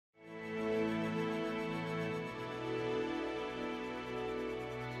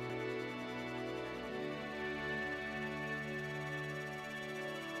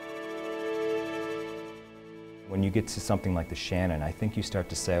When you get to something like the Shannon, I think you start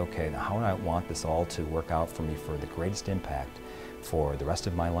to say, okay, now how do I want this all to work out for me for the greatest impact for the rest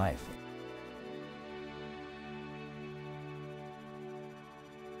of my life?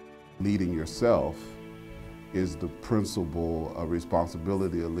 Leading yourself is the principal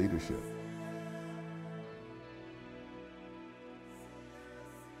responsibility of leadership.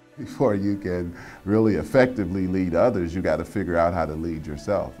 Before you can really effectively lead others, you got to figure out how to lead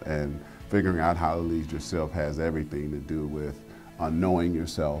yourself. And figuring out how to lead yourself has everything to do with knowing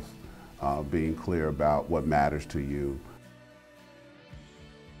yourself, being clear about what matters to you,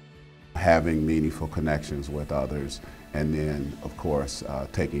 having meaningful connections with others, and then, of course,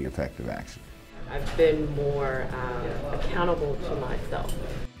 taking effective action. I've been more accountable to myself.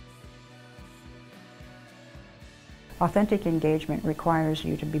 Authentic engagement requires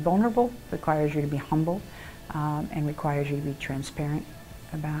you to be vulnerable, requires you to be humble, and requires you to be transparent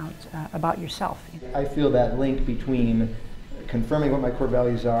about yourself. I feel that link between confirming what my core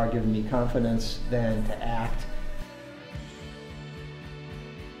values are, giving me confidence then to act.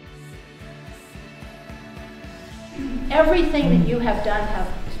 Everything that you have done has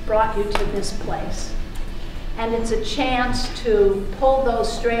brought you to this place. And it's a chance to pull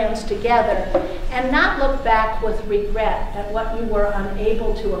those strands together and not look back with regret at what you were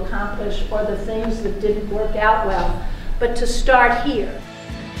unable to accomplish or the things that didn't work out well, but to start here.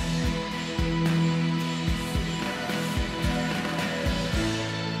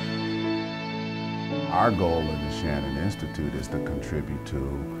 Our goal in the Shannon Institute is to contribute to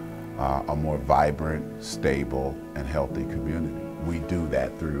a more vibrant, stable, and healthy community. We do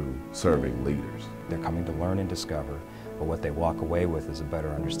that through serving leaders. They're coming to learn and discover, but what they walk away with is a better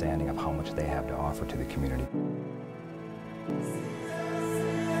understanding of how much they have to offer to the community.